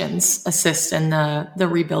organizations assist in the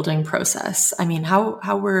rebuilding process? I mean,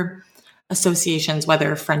 how were associations,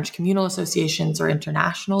 whether French communal associations or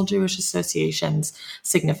international Jewish associations,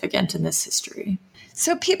 significant in this history?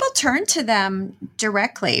 So people turn to them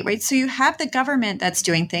directly, right? So you have the government that's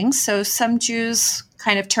doing things. So some Jews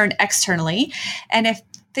kind of turn externally. And if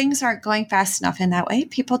things aren't going fast enough in that way,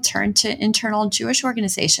 people turn to internal Jewish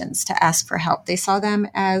organizations to ask for help. They saw them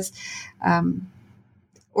as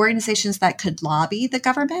organizations that could lobby the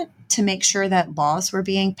government to make sure that laws were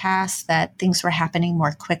being passed, that things were happening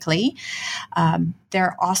more quickly.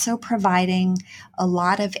 They're also providing a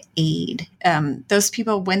lot of aid. Those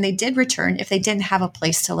people, when they did return, if they didn't have a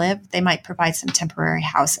place to live, they might provide some temporary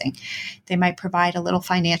housing. They might provide a little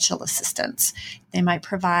financial assistance. They might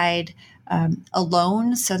provide a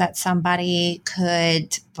loan so that somebody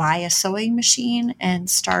could buy a sewing machine and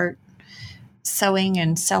start sewing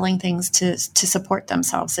and selling things to support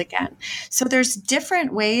themselves again. So there's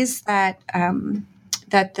different ways that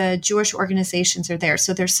that the Jewish organizations are there.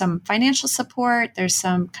 So there's some financial support, there's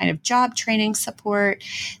some kind of job training support,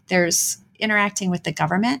 there's interacting with the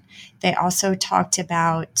government. They also talked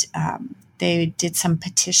about, they did some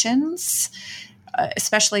petitions,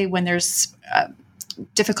 especially when there's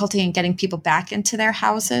difficulty in getting people back into their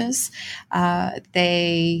houses.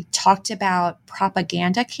 They talked about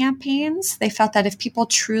propaganda campaigns. They felt that if people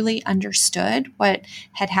truly understood what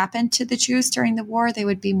had happened to the Jews during the war, they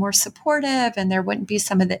would be more supportive and there wouldn't be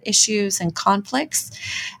some of the issues and conflicts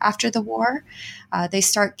after the war. They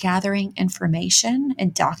start gathering information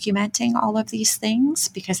and documenting all of these things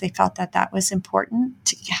because they felt that that was important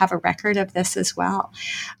to have a record of this as well.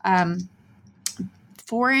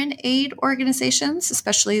 Foreign aid organizations,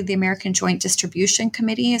 especially the American Joint Distribution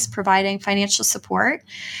Committee, is providing financial support.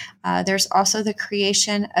 There's also the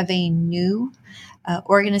creation of a new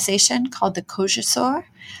organization called the COJUSOR,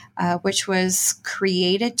 which was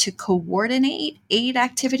created to coordinate aid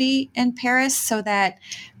activity in Paris so that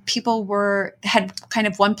people had kind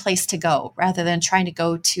of one place to go rather than trying to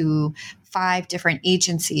go to 5 different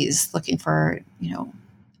agencies looking for,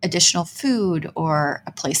 additional food or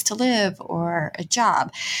a place to live or a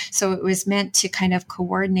job. So it was meant to kind of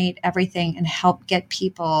coordinate everything and help get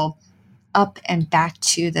people up and back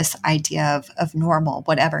to this idea of normal,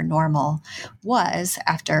 whatever normal was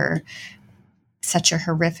after such a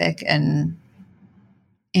horrific and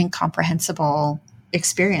incomprehensible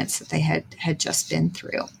experience that they had just been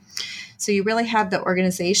through. So you really have the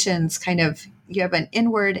organizations you have an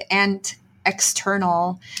inward and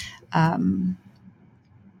external kind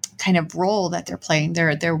of role that they're playing.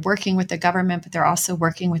 They're working with the government, but they're also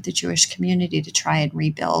working with the Jewish community to try and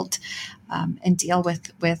rebuild and deal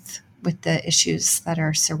with the issues that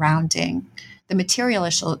are surrounding the material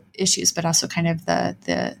issues, but also kind of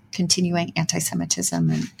the continuing anti-Semitism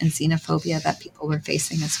and xenophobia that people were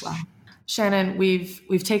facing as well. Shannon,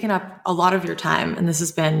 we've taken up a lot of your time, and this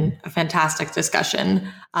has been a fantastic discussion.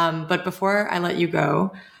 But before I let you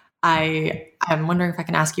go, I'm wondering if I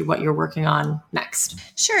can ask you what you're working on next.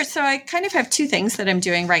 Sure. So I kind of have two things that I'm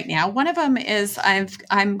doing right now. One of them is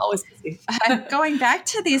I'm always busy. I'm going back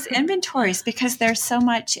to these inventories because there's so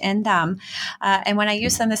much in them. And when I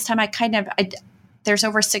use them this time, there's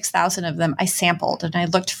over 6,000 of them I sampled, and I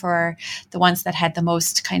looked for the ones that had the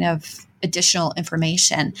most kind of additional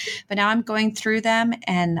information. But now I'm going through them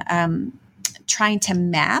and trying to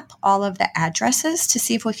map all of the addresses to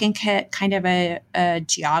see if we can get kind of a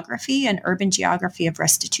geography, an urban geography of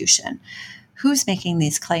restitution. Who's making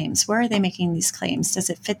these claims? Where are they making these claims?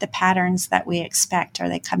 Does it fit the patterns that we expect? Are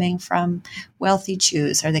they coming from wealthy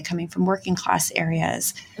Jews? Are they coming from working class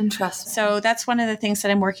areas? Interesting. So that's one of the things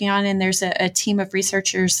that I'm working on. And there's a team of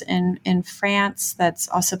researchers in France that's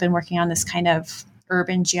also been working on this kind of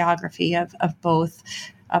urban geography of both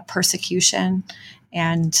persecution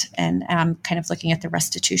and I'm kind of looking at the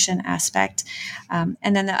restitution aspect. And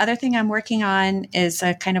then the other thing I'm working on is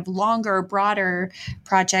a kind of longer, broader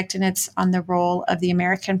project, and it's on the role of the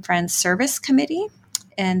American Friends Service Committee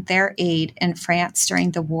and their aid in France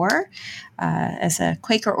during the war. As a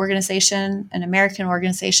Quaker organization, an American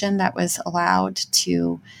organization that was allowed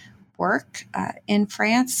to work in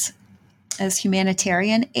France as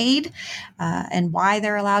humanitarian aid, and why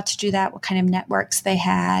they're allowed to do that, what kind of networks they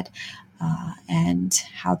had, and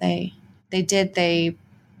how they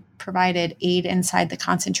provided aid inside the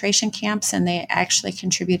concentration camps, and they actually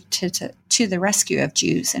contributed to the rescue of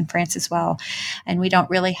Jews in France as well. And we don't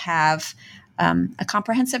really have a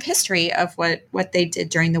comprehensive history of what they did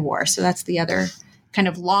during the war. So that's the other kind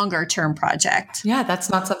of longer term project. Yeah, that's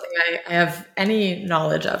not something I have any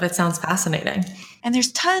knowledge of. It sounds fascinating. And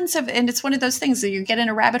there's tons of, and it's one of those things that you get in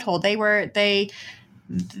a rabbit hole.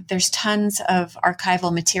 There's tons of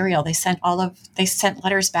archival material. They sent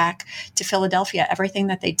letters back to Philadelphia. Everything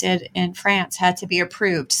that they did in France had to be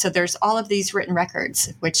approved. So there's all of these written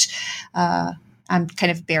records, which I'm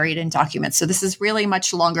kind of buried in documents. So this is really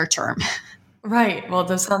much longer term. Right. Well,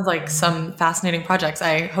 those sounds like some fascinating projects.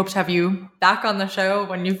 I hope to have you back on the show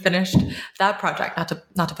when you've finished that project,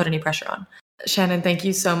 not to put any pressure on. Shannon, thank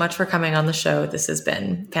you so much for coming on the show. This has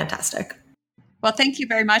been fantastic. Well, thank you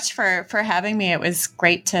very much for having me. It was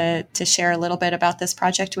great to share a little bit about this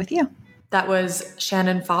project with you. That was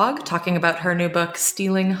Shannon Fogg talking about her new book,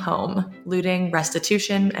 Stealing Home, Looting,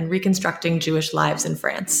 Restitution, and Reconstructing Jewish Lives in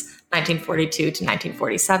France, 1942 to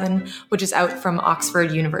 1947, which is out from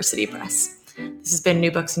Oxford University Press. This has been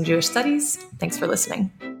New Books in Jewish Studies. Thanks for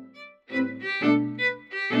listening.